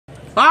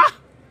Ah!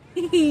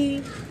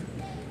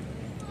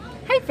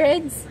 Hi,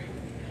 friends.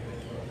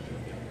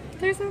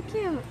 They're so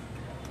cute.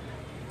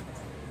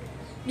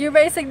 You're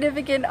my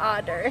significant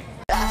other.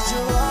 After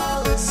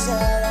all is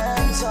said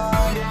and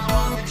done,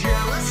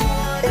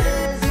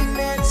 isn't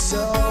it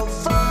so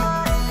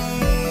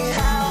funny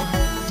how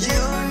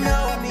you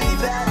know me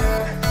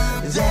better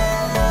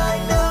than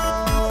I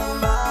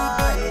know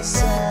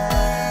myself?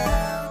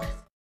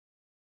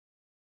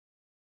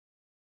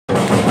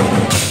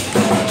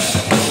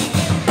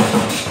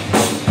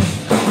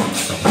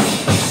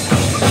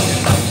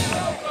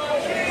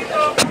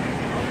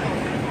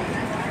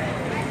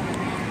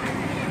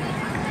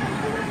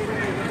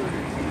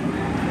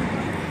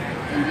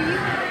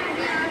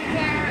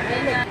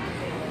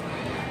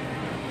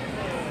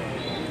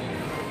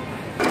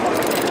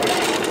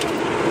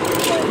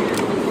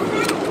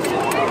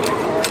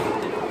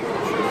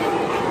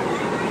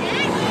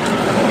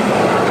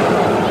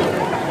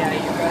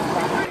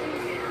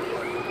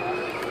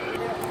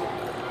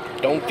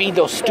 Don't feed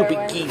those stupid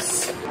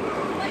geese.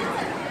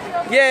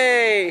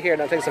 Yay! Here,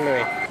 now take some of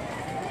me.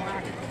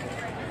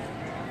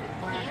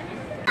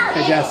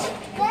 Hey, Jess.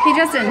 Hey,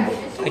 Justin.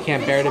 I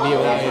can't bear to be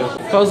without you.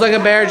 Pose like a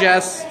bear,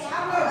 Jess.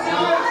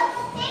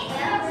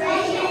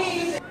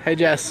 Hey,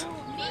 Jess.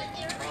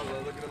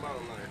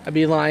 I'd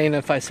be lying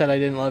if I said I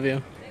didn't love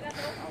you.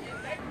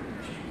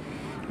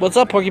 What's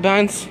up,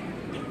 porcupines?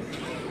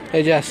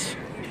 Hey, Jess.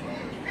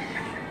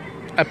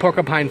 I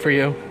porcupine for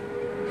you.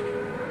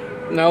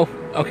 No?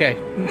 Okay.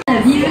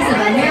 The views of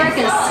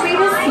America's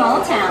sweetest small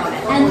town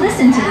and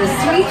listen to the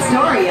sweet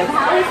story of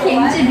how it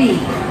came to be.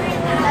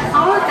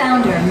 Our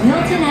founder,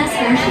 Milton S.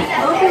 Hershey,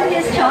 opened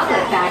his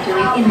chocolate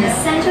factory in the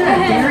center of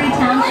Berry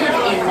Township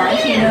in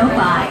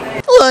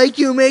 1905. Like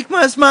you make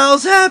my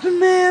smiles happen,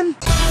 man.